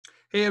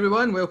Hey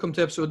everyone, welcome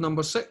to episode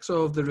number 6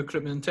 of the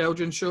Recruitment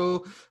Intelligence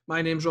Show.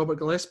 My name's Robert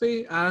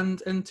Gillespie, and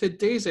in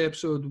today's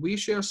episode we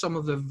share some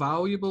of the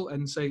valuable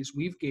insights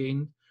we've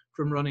gained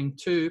from running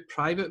 2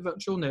 private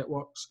virtual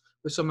networks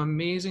with some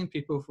amazing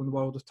people from the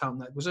world of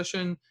talent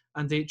acquisition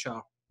and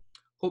HR.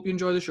 Hope you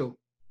enjoy the show.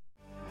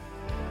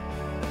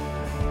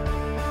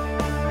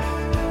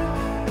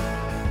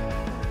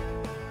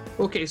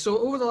 Okay, so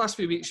over the last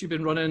few weeks you've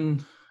been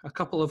running a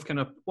couple of kind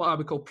of what I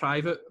would call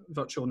private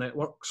virtual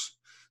networks.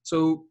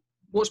 So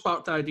what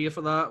sparked the idea for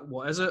that?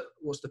 What is it?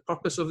 What's the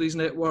purpose of these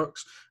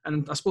networks?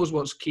 And I suppose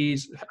what's key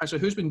is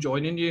actually who's been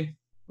joining you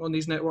on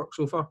these networks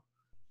so far?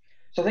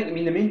 So the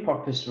main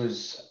purpose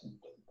was,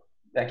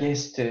 I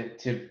guess,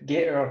 to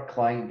get our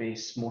client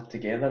base more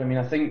together.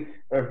 I think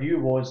our view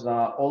was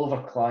that all of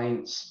our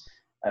clients,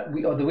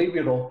 the way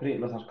we're operating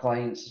with our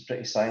clients is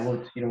pretty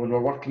siloed. When we're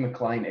working with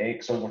client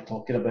X, all we're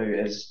talking about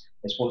is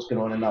what's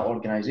going on in that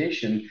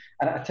organisation.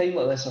 And at a time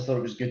like this, I thought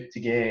it was good to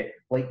get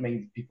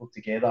like-minded people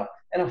together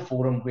in a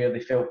forum where they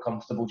felt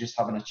comfortable just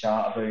having a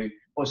chat about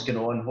what's going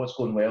on, what's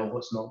going well,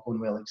 what's not going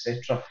well,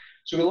 etc.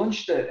 So we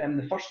launched it, and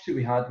the first 2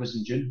 we had was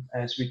in June.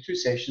 So we had 2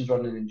 sessions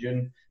running in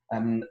June,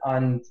 and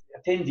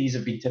attendees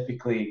have been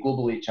typically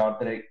global HR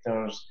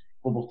directors,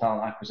 global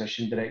talent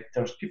acquisition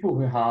directors, people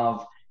who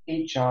have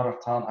HR or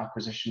talent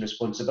acquisition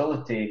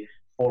responsibility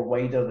for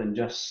wider than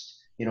just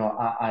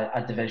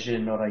a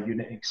division or a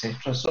unit,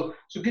 etc. So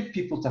good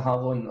people to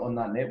have on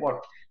that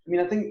network.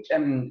 I think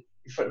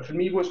for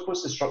me,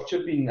 what's the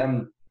structure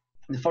been?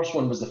 The first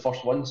one was the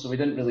first one, so we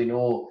didn't really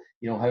know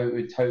how it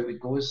would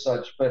go as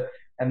such. But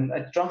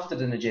I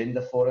drafted an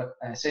agenda for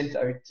it, sent it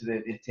out to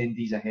the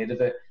attendees ahead of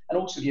it, and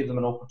also gave them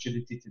an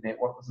opportunity to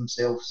network with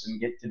themselves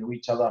and get to know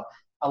each other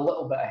a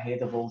little bit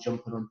ahead of all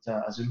jumping onto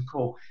a Zoom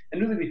call.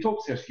 And really, we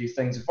talked through a few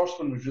things. The first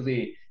one was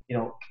really,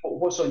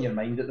 what's on your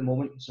mind at the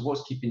moment? So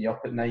what's keeping you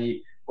up at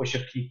night? What's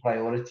your key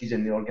priorities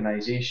in the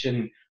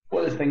organisation?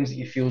 What are the things that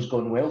you feel has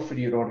gone well for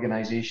your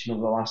organisation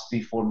over the last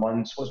 3-4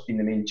 months? What's been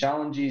the main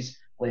challenges,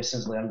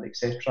 lessons learned,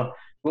 etc.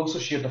 We also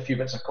shared a few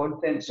bits of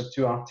content, so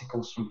 2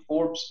 articles from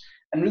Forbes,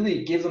 and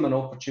really gave them an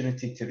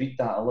opportunity to read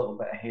that a little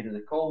bit ahead of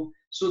the call,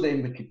 so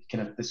then we could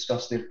kind of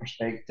discuss their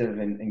perspective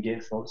and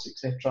get thoughts,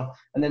 etc.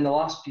 And then the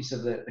last piece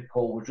of the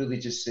call was really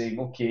just saying,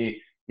 okay,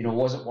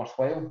 was it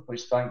worthwhile?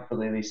 Which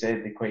thankfully they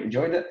said they quite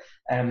enjoyed it.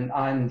 And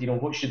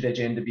what should the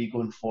agenda be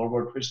going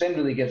forward? Which then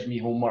really gives me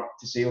homework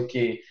to say,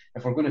 okay,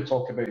 if we're going to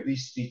talk about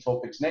these 3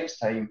 topics next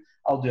time,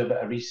 I'll do a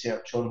bit of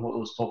research on what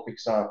those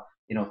topics are,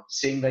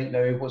 saying right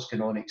now, what's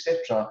going on,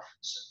 etc.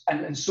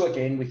 And so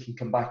again, we can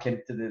come back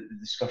into the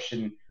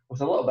discussion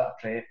with a little bit of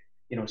prep,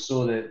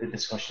 so the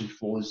discussion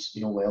flows,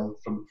 well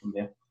from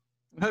there.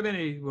 How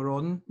many were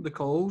on the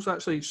calls,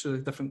 actually, each of the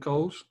different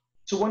calls?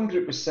 So one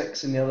group was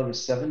 6 and the other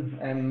was 7.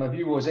 And my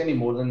view was any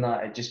more than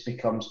that, it just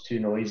becomes too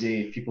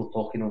noisy, people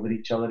talking over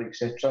each other,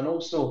 etc. And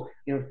also,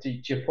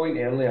 to your point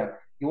earlier,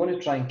 you want to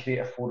try and create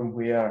a forum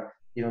where,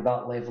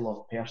 that level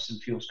of person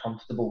feels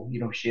comfortable,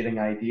 sharing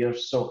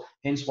ideas. So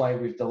hence why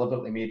we've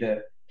deliberately made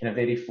it kind of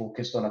very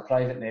focused on a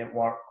private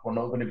network. We're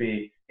not going to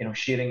be,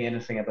 sharing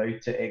anything about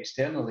it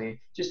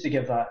externally, just to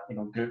give that,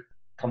 group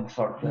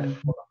comfort that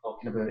what I'm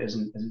talking about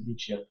isn't being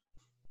shared.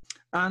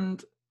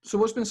 And so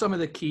what's been some of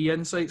the key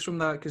insights from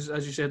that? Because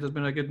as you said, there's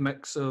been a good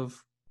mix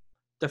of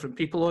different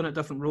people on it,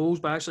 different roles,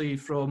 but actually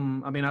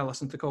I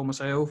listen to call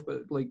myself,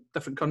 but like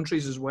different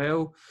countries as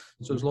well.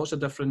 So there's lots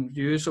of different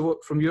views. So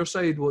from your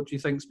side, what do you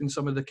think's been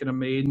some of the kind of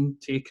main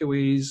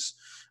takeaways?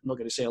 I'm not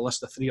going to say a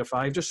list of 3 or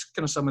 5, just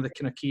kind of some of the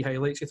kind of key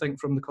highlights you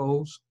think from the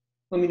calls.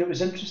 It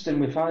was interesting.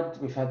 We've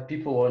had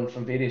people on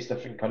from various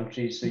different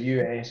countries, so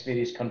US,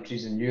 various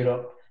countries in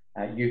Europe,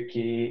 UK,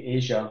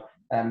 Asia,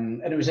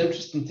 and it was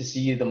interesting to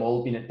see them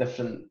all being at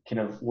different kind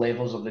of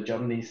levels of the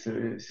journey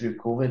through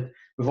COVID.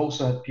 We've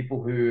also had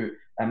people who,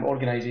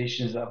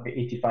 organisations that have got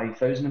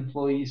 85,000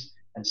 employees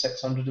and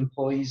 600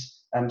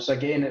 employees. So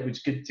again, it was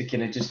good to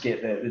kind of just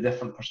get the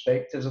different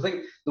perspectives. I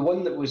think the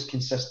one that was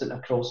consistent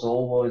across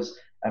all was,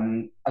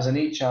 as an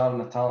HR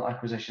and a talent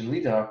acquisition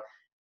leader,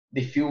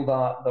 they feel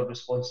that their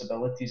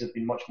responsibilities have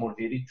been much more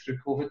varied through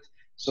COVID.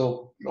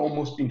 So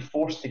almost been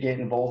forced to get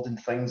involved in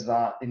things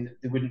that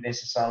they wouldn't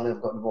necessarily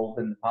have got involved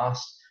in the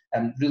past.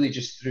 And really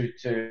just through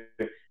to,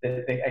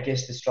 I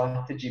guess, the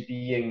strategy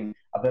being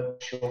a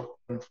bit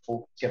short-term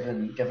focused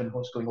given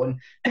what's going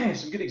on.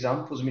 Some good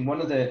examples. One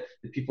of the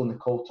people in the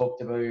call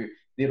talked about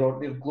their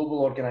global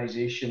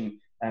organisation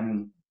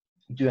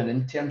do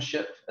an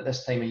internship at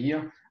this time of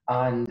year,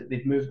 and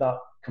they've moved that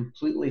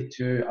completely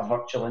to a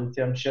virtual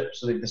internship.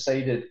 So they've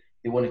decided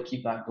they want to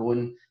keep that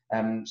going.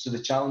 So the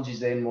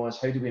challenges then was,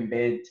 how do we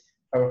embed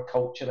our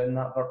culture in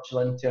that virtual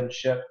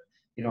internship?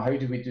 How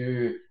do we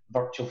do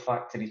virtual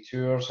factory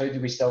tours? How do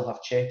we still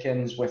have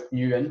check-ins with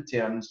new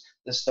interns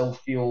that still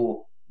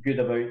feel good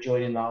about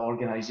joining that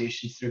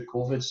organisation through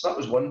COVID? So that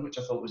was one which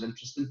I thought was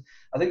interesting.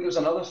 I think there was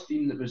another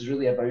theme that was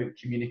really about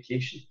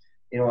communication,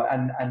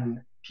 and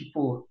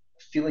people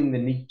feeling the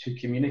need to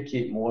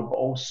communicate more, but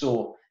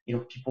also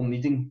people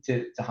needing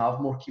to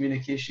have more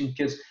communication,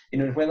 because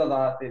whether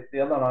that the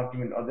other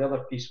argument or the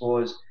other piece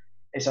was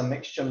it's a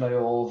mixture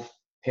now of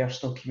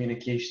personal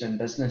communication and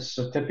business.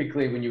 So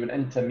typically when you went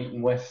into a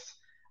meeting with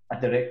a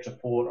direct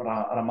report or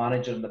a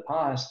manager in the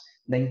past,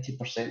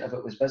 90% of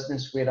it was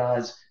business,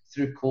 whereas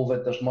through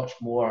COVID, there's much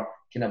more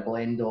kind of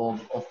blend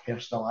of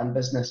personal and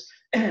business.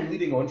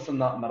 Leading on from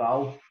that,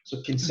 morale.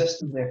 So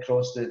consistently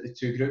across the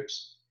two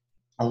groups,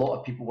 a lot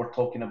of people were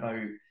talking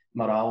about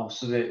morale.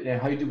 So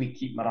how do we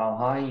keep morale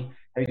high?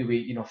 How do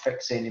we,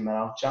 fix any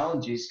morale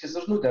challenges? Because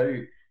there's no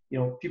doubt,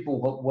 people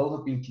will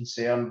have been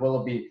concerned,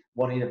 will be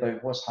worried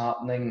about what's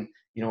happening.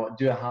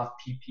 Do I have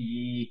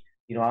PPE?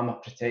 Am I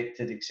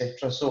protected,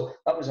 etc. So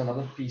that was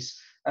another piece.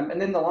 And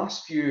then the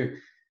last few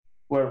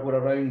were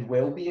around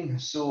well-being.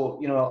 So,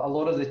 a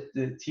lot of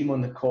the team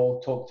on the call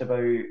talked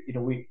about,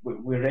 we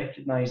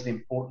recognise the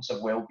importance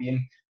of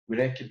well-being. We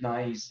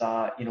recognise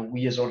that,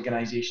 we as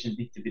organisations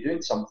need to be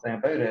doing something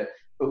about it,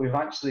 but we've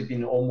actually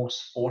been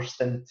almost forced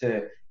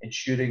into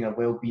ensuring a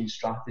well-being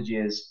strategy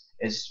is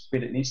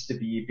where it needs to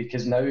be,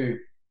 because now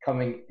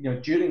coming,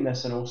 during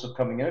this and also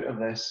coming out of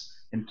this,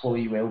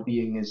 employee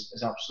well-being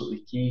is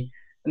absolutely key.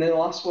 And then the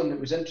last one that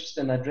was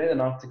interesting, I'd read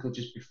an article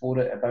just before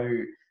it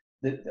about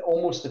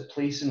almost the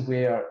place in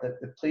where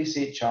the place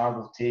HR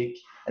will take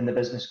in the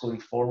business going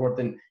forward.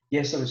 And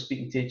yes, I was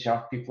speaking to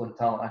HR people and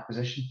talent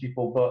acquisition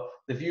people, but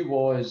the view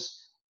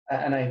was,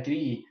 and I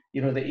agree,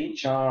 the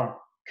HR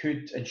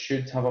could and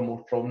should have a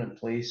more prominent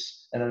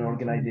place in an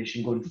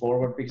organisation going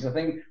forward, because I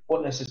think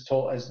what this has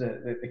taught us,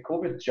 the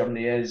COVID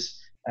journey is,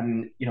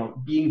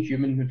 being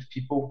human with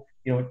people,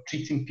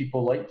 treating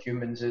people like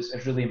humans is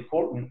really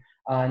important,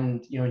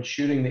 and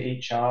ensuring that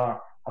HR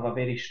have a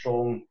very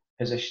strong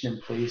position in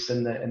place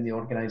in the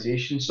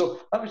organisation. So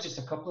that was just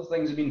a couple of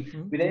things. I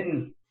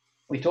mean,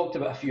 we talked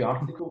about a few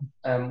articles.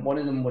 One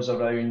of them was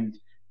around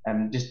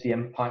just the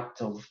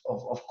impact of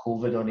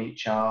COVID on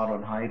HR,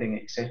 on hiring,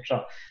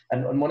 etc.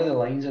 And one of the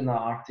lines in that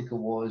article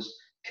was,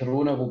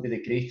 Corona will be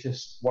the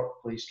greatest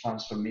workplace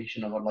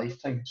transformation of our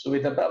lifetime. So we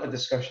had a bit of a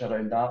discussion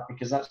around that,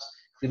 because that's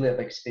clearly a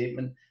big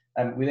statement.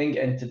 We then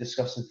get into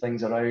discussing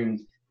things around,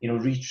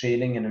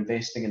 retraining and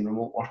investing in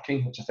remote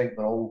working, which I think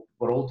we're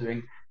all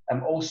doing.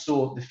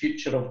 Also the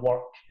future of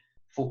work,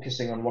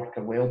 focusing on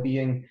worker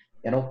well-being,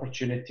 an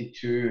opportunity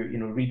to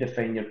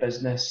redefine your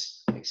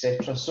business,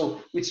 etc.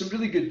 So we had some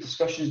really good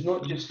discussions,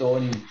 not just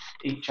on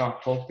HR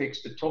topics,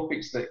 but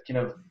topics that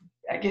kind of,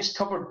 I guess,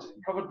 covered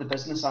the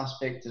business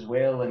aspect as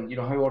well, and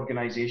how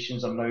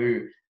organisations are now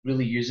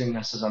really using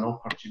this as an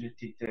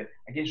opportunity to,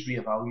 I guess,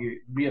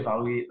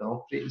 reevaluate their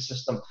operating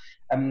system.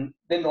 Then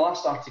the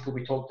last article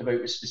we talked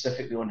about was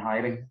specifically on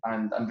hiring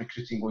and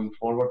recruiting going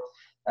forward.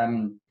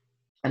 And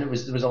there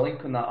was a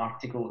link on that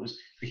article. It was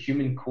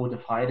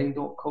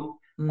thehumancodeofhiring.com.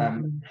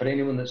 For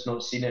anyone that's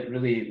not seen it,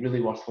 really,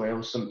 really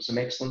worthwhile. Some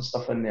excellent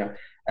stuff in there.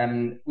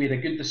 We had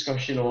a good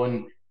discussion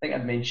on, I think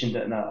I'd mentioned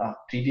it in a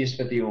previous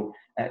video,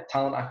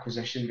 talent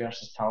acquisition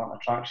versus talent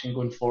attraction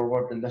going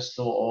forward. And this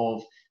thought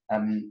of,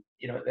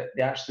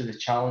 the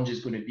challenge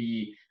is going to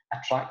be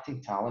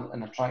attracting talent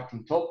and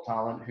attracting top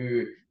talent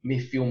who may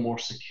feel more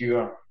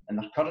secure in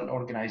their current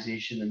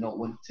organisation and not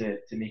want to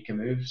make a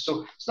move.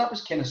 So that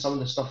was kind of some of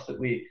the stuff that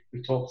we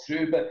talked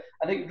through, but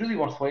I think really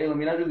worthwhile. I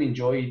mean, I really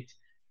enjoyed,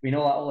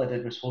 all I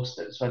did was host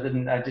it, so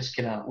I just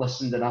kind of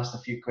listened and asked a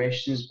few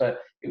questions, but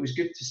it was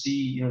good to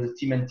see, the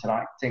team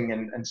interacting,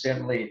 and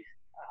certainly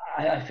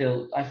I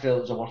feel it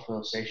was a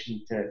worthwhile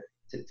session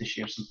to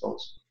share some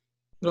thoughts.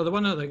 No, the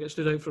one I think that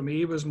stood out for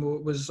me was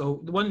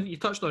the one you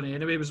touched on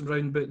anyway, was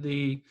around about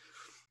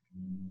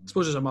I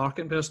suppose as a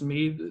marketing person,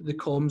 the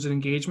comms and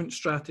engagement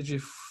strategy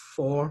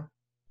for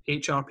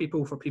HR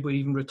people, for people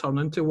even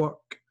returning to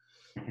work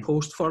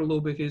post furlough,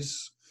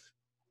 because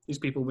these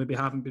people maybe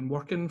haven't been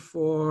working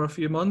for a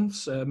few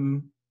months,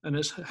 and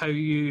it's how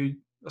you,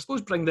 I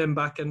suppose, bring them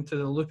back into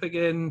the loop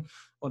again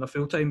on a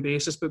full-time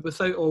basis, but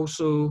without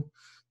also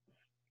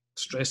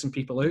stressing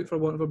people out, for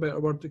want of a better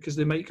word, because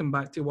they might come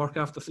back to work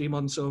after 3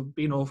 months of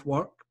being off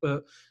work,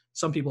 but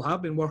some people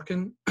have been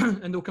working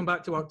and they'll come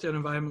back to work to an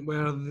environment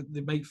where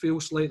they might feel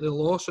slightly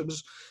lost. It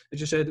was, as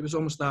you said, it was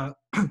almost that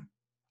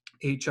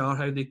HR,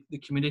 how they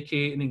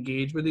communicate and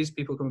engage with these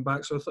people coming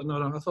back. So I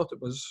thought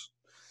it was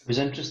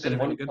interesting.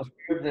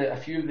 A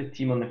few of the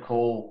team on the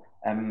call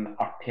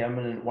are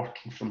permanent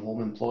working from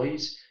home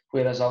employees,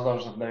 whereas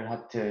others have now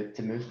had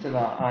to move to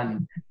that.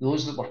 And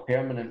those that were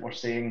permanent were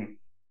saying,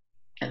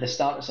 at the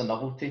start, it's a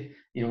novelty.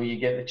 You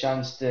get the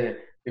chance to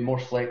be more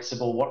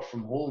flexible, work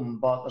from home,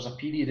 but there's a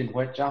period in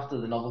which, after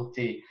the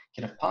novelty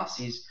kind of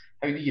passes,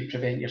 how do you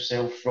prevent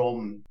yourself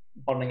from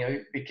burning out?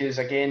 Because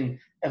again,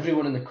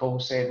 everyone in the call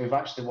said we've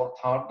actually worked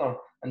harder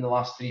in the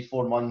last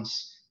 3-4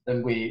 months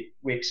than we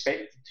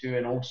expected to,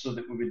 and also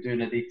that we would do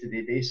on a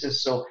day-to-day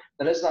basis. So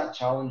there is that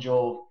challenge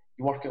of,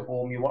 you work at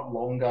home, you work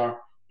longer,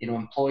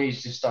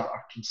 employees just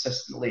are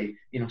consistently,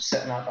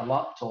 sitting at their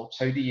laptops.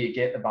 How do you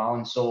get the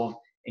balance of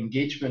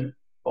engagement,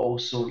 but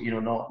also,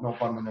 not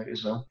burning out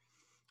as well?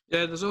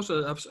 Yeah, there's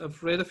also,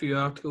 I've read a few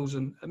articles,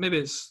 and maybe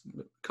it's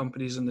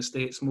companies in the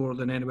States more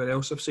than anywhere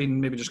else I've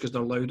seen, maybe just because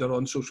they're louder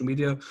on social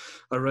media,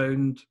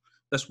 around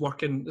this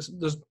working.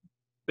 There's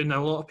been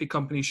a lot of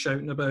companies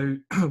shouting about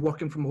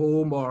working from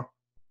home or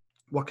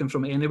working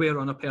from anywhere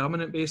on a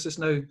permanent basis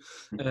now.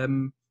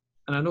 And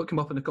I know it came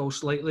up in the call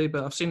slightly,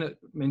 but I've seen it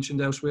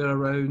mentioned elsewhere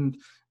around,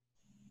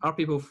 are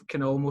people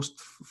kind of almost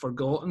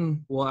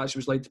forgotten what it actually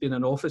was like to be in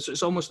an office?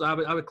 It's almost,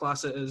 I would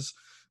class it as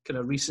kind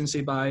of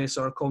recency bias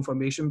or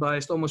confirmation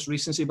bias, almost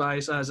recency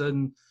bias as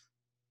in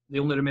they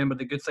only remember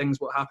the good things,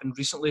 what happened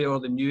recently or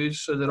the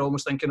news. So they're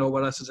almost thinking, oh,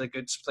 well, this is a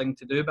good thing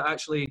to do. But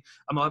actually,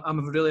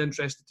 I'm really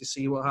interested to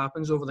see what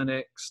happens over the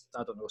next,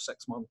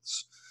 6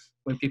 months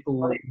when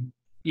people...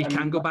 You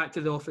can go back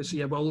to the office.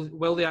 Yeah, well,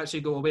 will they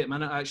actually go, wait a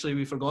minute, actually,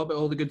 we forgot about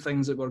all the good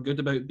things that were good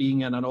about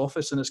being in an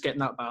office, and it's getting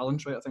that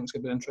balance right. I think it's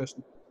going to be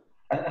interesting.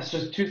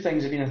 So two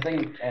things. I mean, I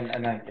think,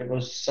 it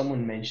was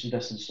someone mentioned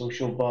this in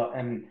social, but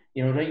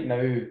right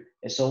now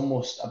it's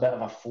almost a bit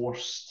of a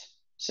forced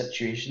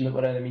situation that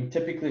we're in. I mean,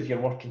 typically if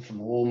you're working from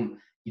home,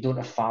 you don't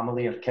have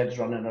family or kids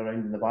running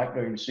around in the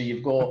background, so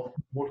you've got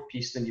more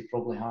peace than you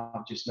probably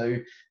have just now.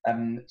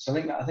 So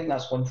I think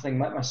that's one thing.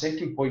 My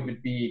second point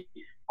would be,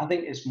 I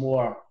think it's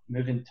more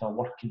moving to a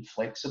working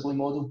flexibly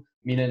model,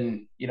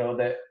 meaning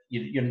that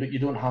you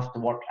don't have to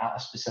work at a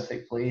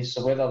specific place.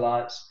 So whether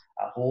that's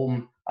at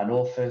home, an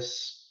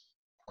office,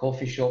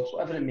 coffee shops,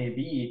 whatever it may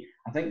be,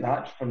 I think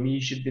that for me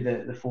should be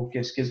the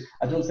focus, because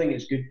I don't think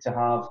it's good to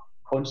have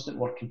constant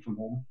working from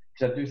home,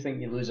 because I do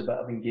think you lose a bit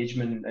of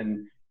engagement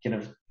and kind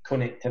of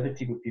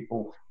connectivity with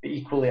people. But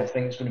equally, I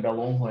think it's going to be a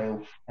long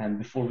while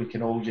before we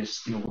can all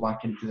just go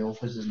back into the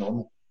office as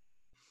normal.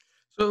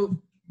 So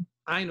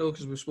I know,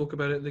 because we spoke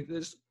about it,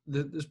 it's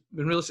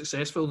been really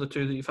successful, the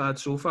two that you've had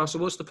so far. So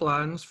what's the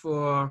plans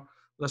for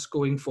this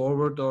going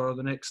forward, or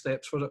the next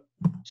steps for it?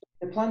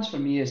 The plans for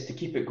me is to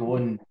keep it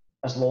going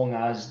as long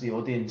as the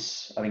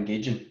audience are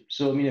engaging.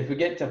 So, I mean, if we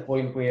get to a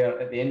point where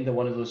at the end of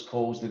one of those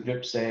calls, the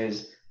group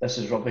says, this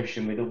is rubbish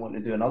and we don't want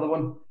to do another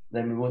one,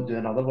 then we won't do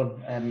another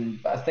one.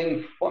 But I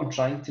think what I'm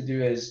trying to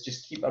do is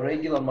just keep a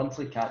regular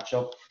monthly catch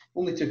up.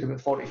 Only took about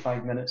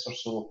 45 minutes or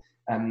so.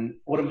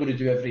 What I'm going to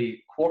do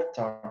every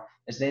quarter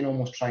is then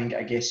almost try and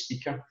get a guest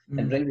speaker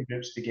and bring the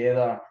groups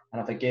together and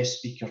have a guest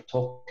speaker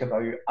talk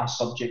about a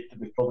subject that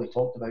we've probably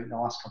talked about in the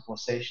last couple of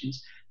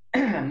sessions.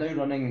 I'm now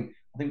running,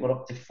 I think we're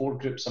up to 4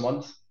 groups a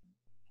month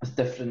with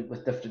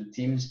different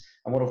teams.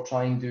 And what I'll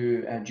try and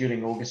do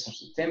during August or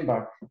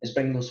September is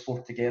bring those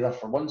 4 together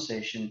for one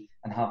session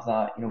and have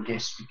that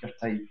guest speaker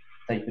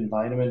type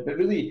environment. But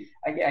really,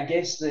 I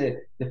guess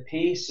the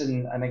pace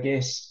and I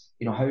guess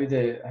how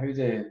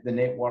the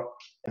network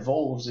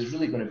evolves is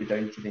really going to be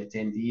down to the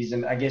attendees.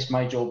 And I guess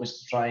my job is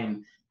to try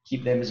and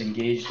keep them as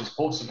engaged as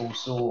possible,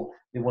 so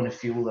they want to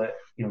feel that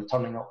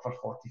turning up for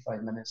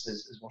 45 minutes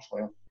is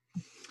worthwhile.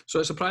 So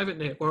it's a private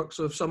network.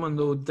 So if someone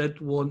though did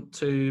want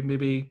to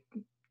maybe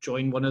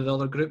join one of the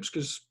other groups,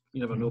 because you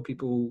never know,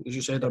 people, as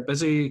you said, are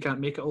busy, you can't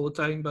make it all the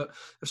time. But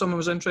if someone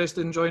was interested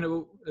in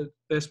joining it,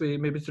 best way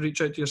maybe to reach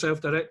out to yourself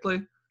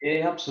directly.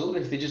 Yeah,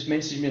 absolutely. If they just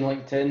message me on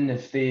LinkedIn,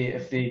 if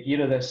they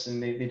hear of this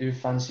and they do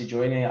fancy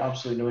joining,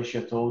 absolutely no issue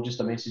at all. Just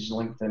a message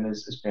on LinkedIn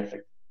is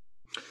perfect.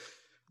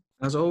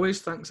 As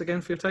always, thanks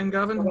again for your time,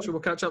 Gavin. I'm sure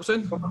we'll catch up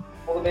soon.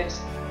 All the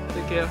best.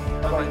 Take care.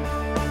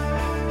 Bye-bye.